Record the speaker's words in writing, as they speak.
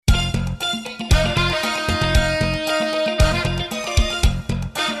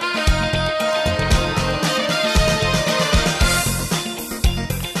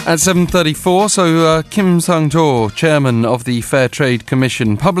At 7:34, Kim Sang-jo, chairman of the Fair Trade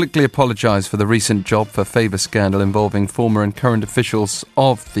Commission, publicly apologised for the recent job for favour scandal involving former and current officials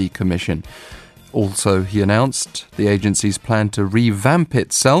of the commission. Also, he announced the agency's plan to revamp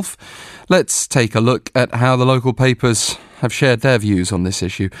itself. Let's take a look at how the local papers have shared their views on this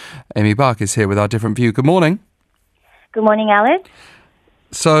issue. Amy Bark is here with our different view. Good morning. Good morning, Alice.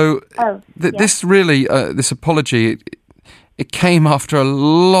 So, this really, this apology, it came after a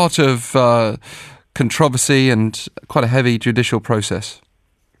lot of controversy and quite a heavy judicial process.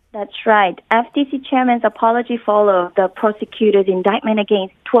 That's right. FTC chairman's apology followed the prosecutor's indictment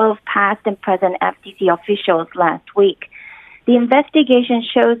against 12 past and present FTC officials last week. The investigation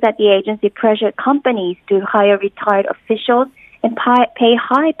shows that the agency pressured companies to hire retired officials and pay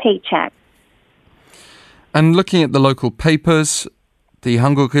high paychecks. And looking at the local papers, the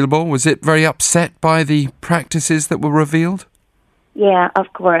Hanguk-ilbo, was it very upset by the practices that were revealed? Yeah,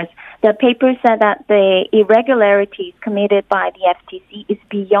 of course. The paper said that the irregularities committed by the FTC is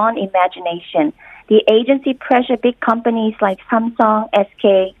beyond imagination. The agency pressured big companies like Samsung,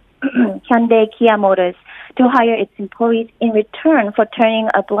 SK, Hyundai, Kia Motors to hire its employees in return for turning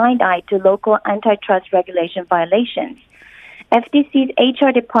a blind eye to local antitrust regulation violations. FTC's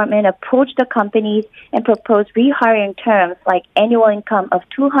HR department approached the companies and proposed rehiring terms like annual income of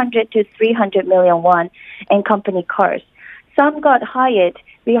 200 to 300 million won and company cars. Some got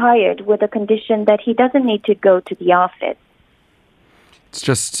rehired with the condition that he doesn't need to go to the office. It's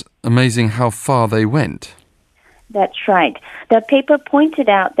just amazing how far they went. That's right. The paper pointed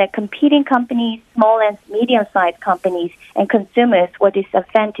out that competing companies, small and medium-sized companies, and consumers were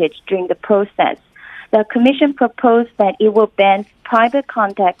disadvantaged during the process. The Commission proposed that it will ban private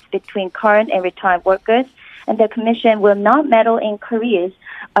contacts between current and retired workers, and the Commission will not meddle in careers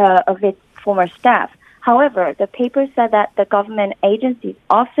of its former staff. However, the paper said that the government agencies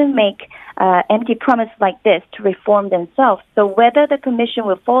often make empty promises like this to reform themselves. So whether the Commission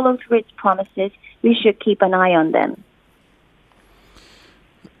will follow through its promises, we should keep an eye on them.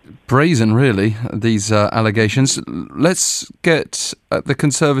 Brazen, really, these allegations. Let's get the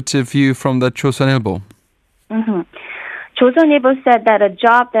conservative view from the Chosun-ilbo. Chosun-ilbo said that a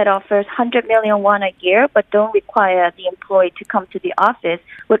job that offers 100 million won a year but don't require the employee to come to the office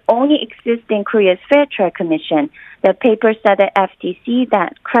would only exist in Korea's Fair Trade Commission. The paper said that FTC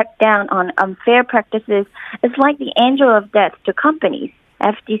that cracked down on unfair practices is like the angel of death to companies.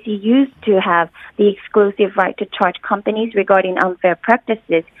 FTC used to have the exclusive right to charge companies regarding unfair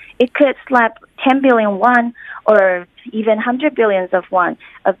practices. It could slap 10 billion won or even 100 billions of won,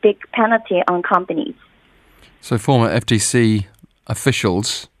 a big penalty on companies. So former FTC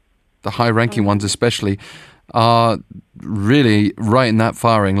officials, the high-ranking ones especially, are really right in that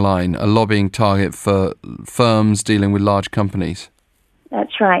firing line, a lobbying target for firms dealing with large companies.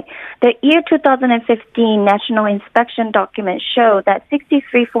 That's right. The year 2015 National Inspection documents show that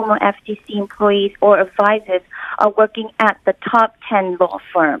 63 former FTC employees or advisors are working at the top 10 law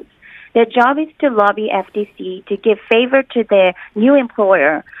firms. Their job is to lobby FTC to give favor to their new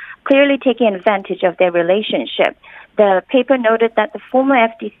employer, clearly taking advantage of their relationship. The paper noted that the former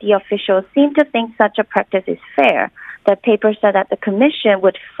FTC officials seem to think such a practice is fair. The paper said that the Commission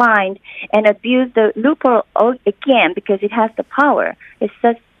would find and abuse the loophole again because it has the power. It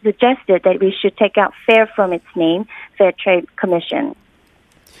suggested that we should take out fair from its name, Fair Trade Commission.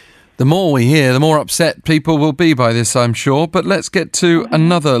 The more we hear, the more upset people will be by this, I'm sure. But let's get to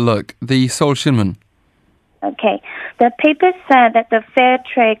another look, the Seoul Shinmun. Okay. The paper said that the Fair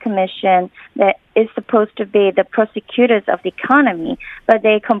Trade Commission that is supposed to be the prosecutors of the economy, but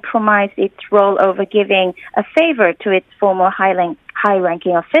they compromised its role over giving a favor to its former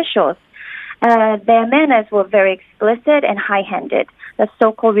high-ranking officials. Their manners were very explicit and high-handed. The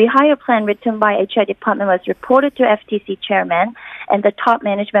so-called rehire plan written by HR department was reported to FTC chairman, and the top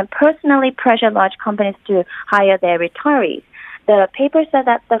management personally pressured large companies to hire their retirees. The paper said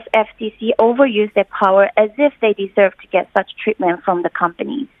that the FTC overused their power as if they deserve to get such treatment from the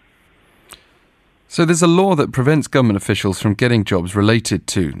companies. So there's a law that prevents government officials from getting jobs related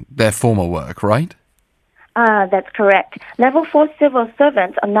to their former work, right? That's correct. Level 4 civil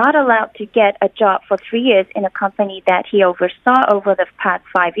servants are not allowed to get a job for 3 years in a company that he oversaw over the past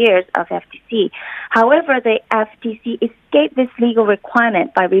 5 years of FTC. However, the FTC escaped this legal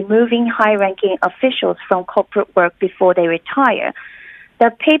requirement by removing high-ranking officials from corporate work before they retire. The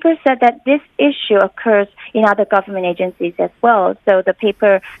paper said that this issue occurs in other government agencies as well. So the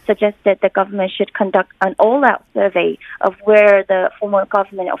paper suggested the government should conduct an all-out survey of where the former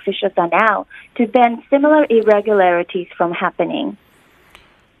government officials are now to ban similar irregularities from happening.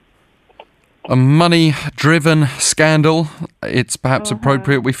 a money-driven scandal. It's perhaps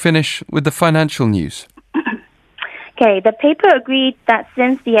appropriate we finish with the financial news. Okay, the paper agreed that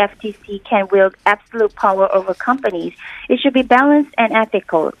since the FTC can wield absolute power over companies, it should be balanced and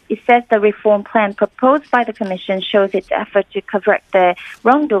ethical. It says the reform plan proposed by the Commission shows its effort to correct the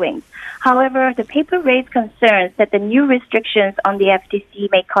wrongdoings. However, the paper raised concerns that the new restrictions on the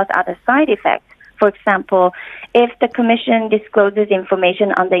FTC may cause other side effects. For example, if the Commission discloses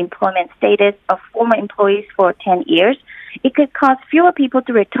information on the employment status of former employees for 10 years, it could cause fewer people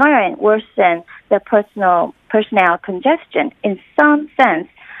to retire and worsen the personnel congestion. In some sense,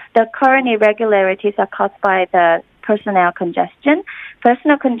 the current irregularities are caused by the personnel congestion.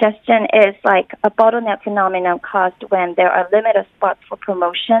 Personnel congestion is like a bottleneck phenomenon caused when there are limited spots for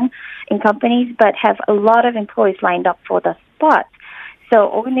promotion in companies but have a lot of employees lined up for the spots. So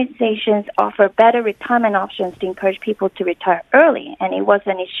organizations offer better retirement options to encourage people to retire early, and it was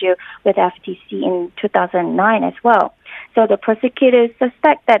an issue with FTC in 2009 as well. So the prosecutors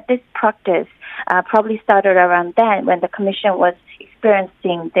suspect that this practice probably started around then when the Commission was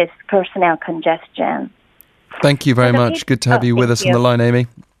experiencing this personnel congestion. Thank you very much. Good to have you with us on the line, Amy.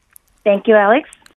 Thank you, Alex.